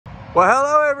Well,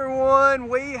 hello everyone.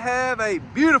 We have a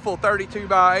beautiful 32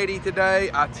 by 80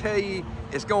 today. I tell you,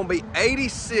 it's gonna be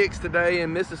 86 today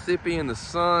in Mississippi and the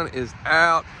sun is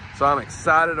out. So I'm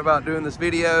excited about doing this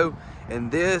video.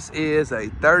 And this is a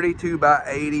 32 by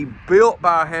 80 built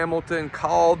by Hamilton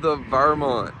called the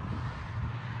Vermont.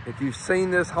 If you've seen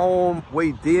this home,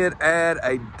 we did add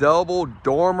a double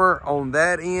dormer on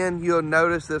that end. You'll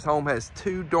notice this home has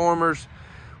two dormers.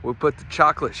 We put the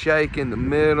chocolate shake in the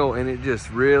middle and it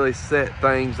just really set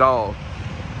things off.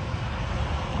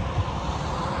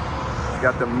 It's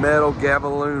got the metal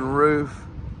gabaloon roof.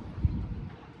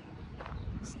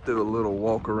 Let's do a little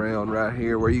walk around right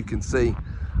here where you can see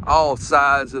all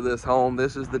sides of this home.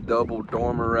 This is the double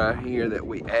dormer right here that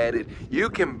we added. You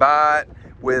can buy it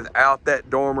without that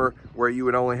dormer, where you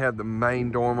would only have the main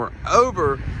dormer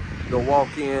over the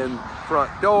walk-in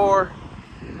front door.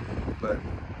 But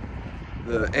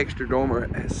the extra dormer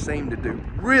has seemed to do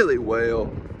really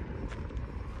well.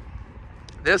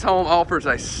 This home offers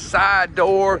a side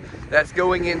door that's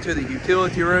going into the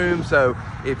utility room. So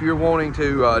if you're wanting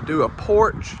to do a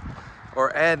porch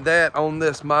or add that on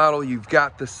this model, you've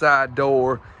got the side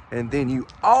door. And then you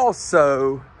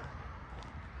also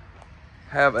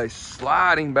have a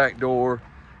sliding back door.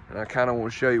 And I kind of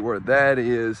want to show you where that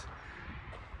is.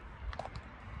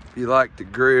 If you like to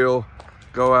grill,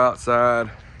 go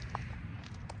outside.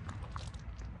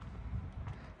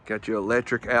 Got your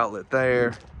electric outlet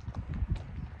there.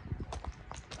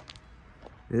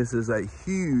 This is a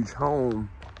huge home.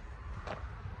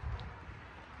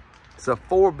 It's a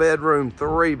 4-bedroom,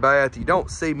 3-bath. You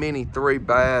don't see many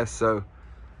 3-baths, so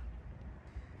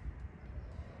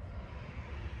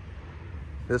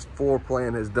this floor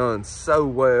plan has done so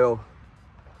well.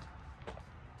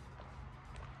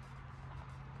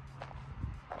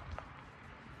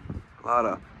 A lot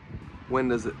of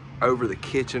windows over the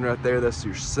kitchen right there. That's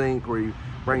your sink where you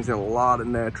brings in a lot of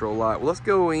natural light. Well, let's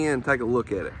go in and take a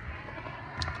look at it.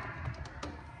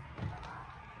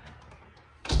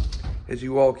 As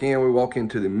you walk in, we walk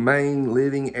into the main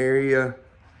living area.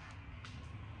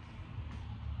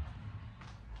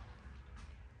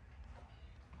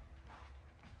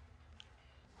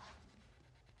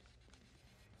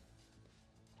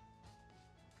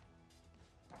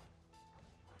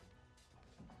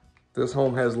 This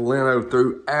home has lino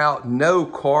throughout, no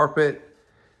carpet.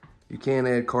 You can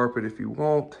add carpet if you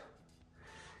want.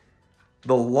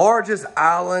 The largest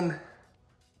island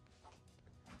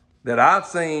that I've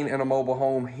seen in a mobile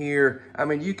home here. I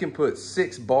mean, you can put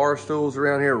 6 bar stools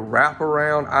around here,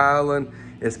 wraparound island.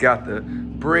 It's got the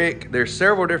brick. There's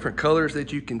several different colors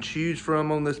that you can choose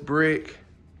from on this brick.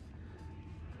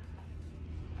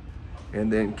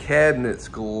 And then cabinets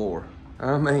galore.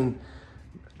 I mean,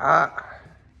 I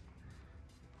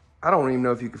don't even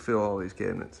know if you can fill all these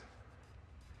cabinets.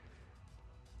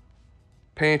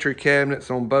 Pantry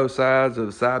cabinets on both sides of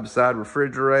the side-by-side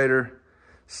refrigerator.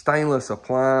 Stainless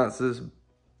appliances,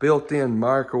 built-in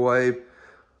microwave,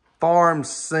 farm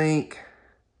sink.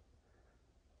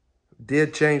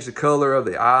 Did change the color of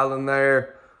the island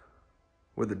there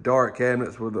with the dark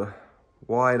cabinets with the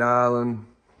white island.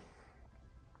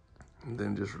 And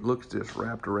then just looks just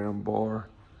wrapped around bar.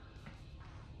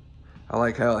 I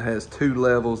like how it has 2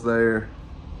 levels there.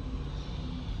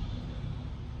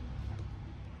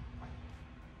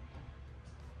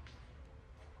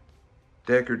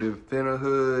 Decorative fender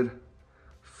hood,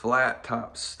 flat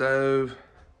top stove.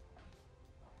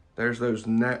 There's those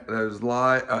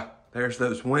there's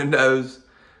those windows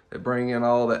that bring in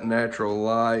all that natural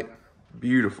light.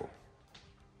 Beautiful.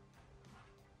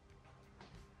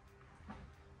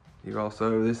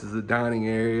 This is the dining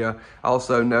area.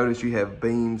 Also notice you have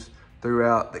beams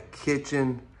throughout the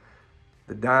kitchen,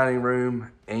 the dining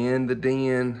room, and the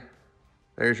den.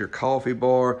 There's your coffee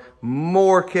bar,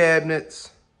 more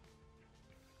cabinets.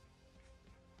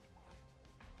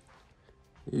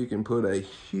 You can put a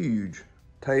huge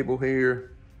table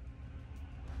here.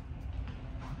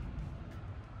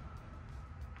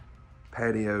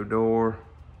 Patio door.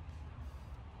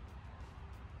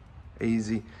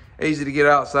 Easy to get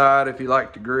outside if you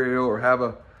like to grill or have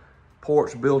a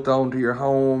porch built onto your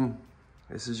home.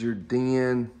 This is your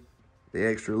den, the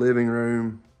extra living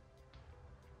room.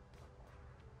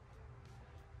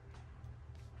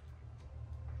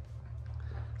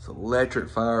 It's an electric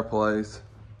fireplace.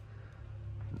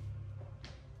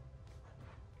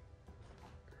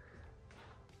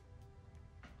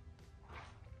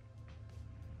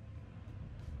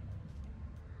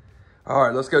 All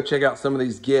right, let's go check out some of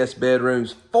these guest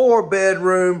bedrooms.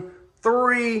 4-bedroom,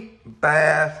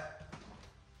 3-bath.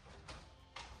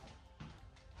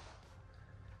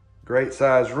 Great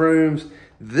size rooms.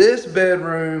 This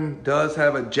bedroom does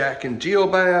have a Jack and Jill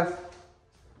bath.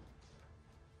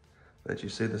 Let you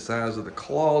see the size of the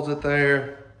closet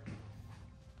there.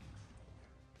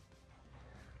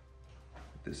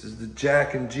 This is the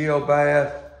Jack and Jill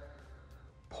bath.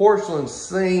 Porcelain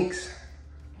sinks,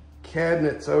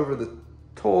 cabinets over the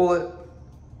toilet.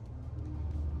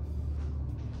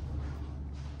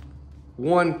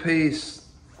 One-piece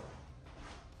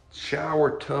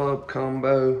shower tub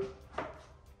combo.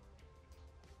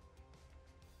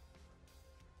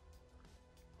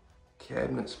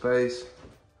 Cabinet space.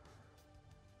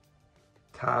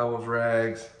 Towels,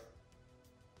 rags.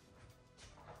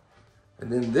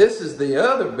 And then this is the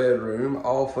other bedroom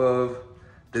off of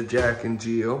the Jack and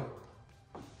Jill.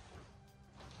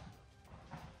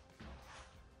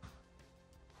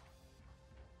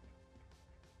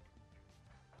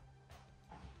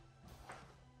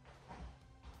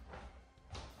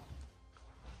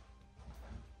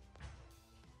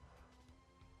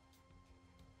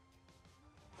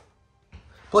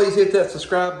 Please hit that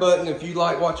subscribe button if you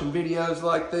like watching videos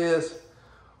like this.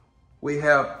 We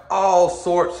have all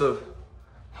sorts of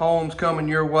homes coming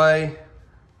your way.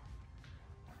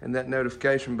 And that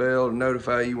notification bell to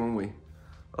notify you when we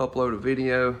upload a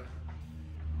video.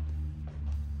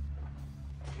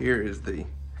 Here is the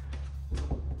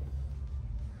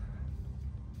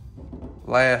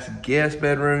last guest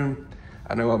bedroom.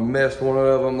 I know I messed one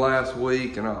of them last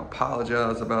week and I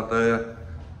apologize about that.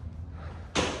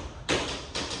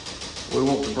 We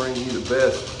want to bring you the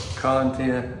best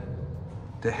content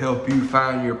to help you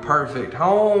find your perfect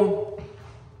home.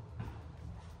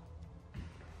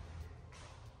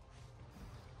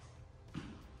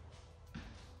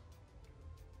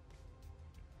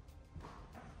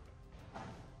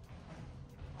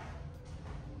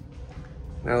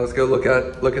 Now let's go look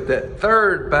at that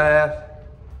third bath.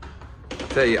 I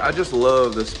tell you, I just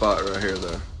love this spot right here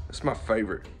though. It's my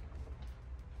favorite.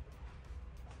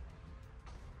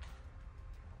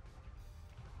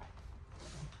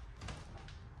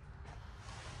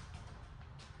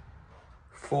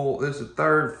 This is the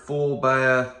third full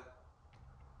bath.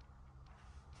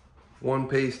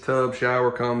 One-piece tub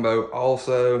shower combo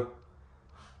also.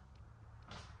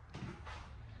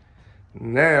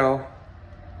 Now,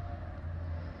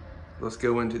 let's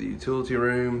go into the utility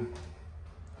room.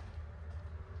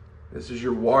 This is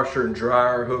your washer and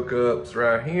dryer hookups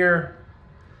right here.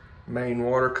 Main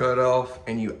water cutoff.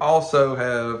 And you also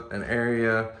have an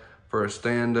area for a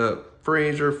stand-up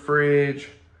freezer, fridge,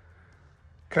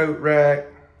 coat rack.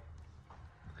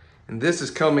 And this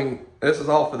is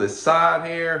off of the side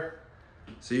here.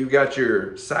 So you've got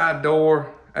your side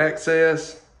door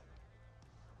access.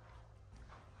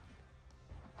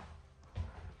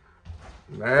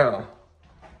 Now,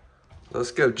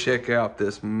 let's go check out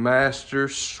this master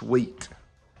suite.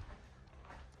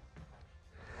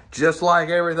 Just like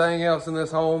everything else in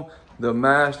this home, the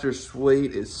master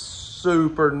suite is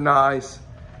super nice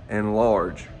and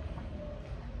large.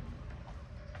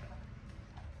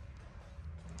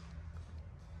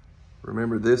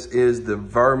 Remember, this is the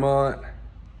Vermont,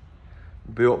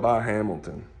 built by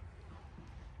Hamilton.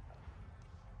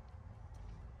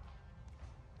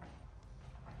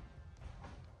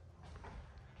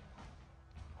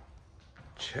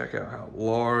 Check out how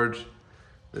large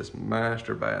this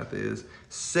master bath is.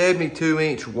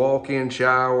 72-inch walk-in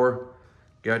shower.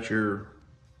 Got your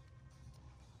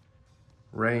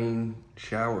rain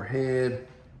shower head.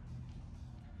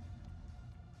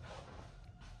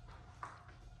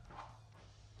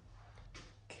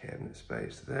 Cabinet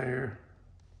space there.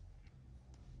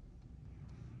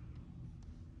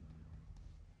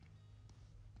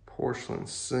 Porcelain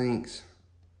sinks.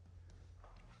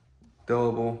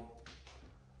 Double.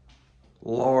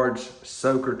 Large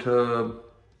soaker tub.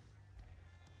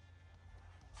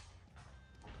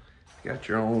 Got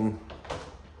your own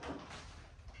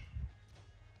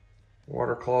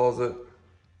water closet.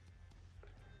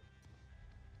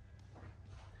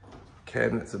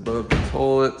 Cabinets above the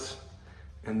toilets.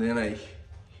 And then a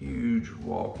huge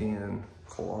walk-in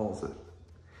closet.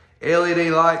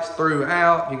 LED lights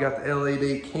throughout. You got the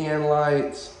LED can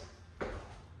lights.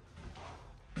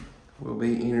 Will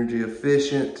be energy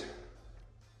efficient.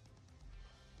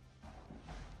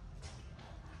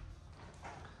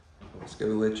 Let's go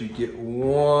let you get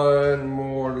one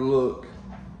more look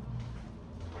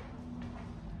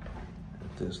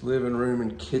at this living room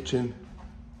and kitchen.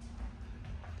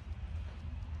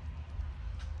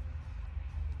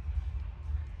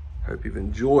 Hope you've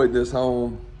enjoyed this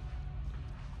home.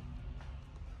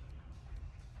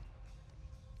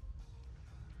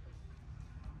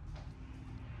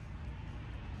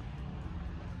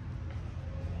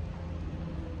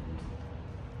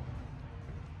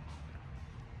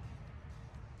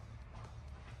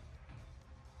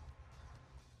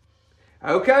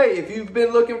 Okay, if you've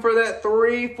been looking for that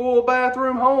 3 full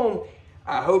bathroom home,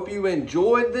 I hope you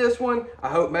enjoyed this one. I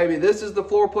hope maybe this is the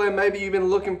floor plan maybe you've been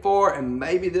looking for, and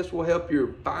maybe this will help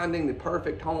your finding the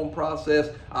perfect home process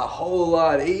a whole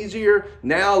lot easier.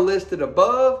 Now listed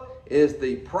above is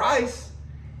the price.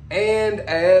 And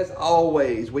as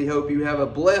always, we hope you have a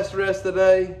blessed rest of the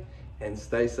day and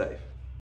stay safe.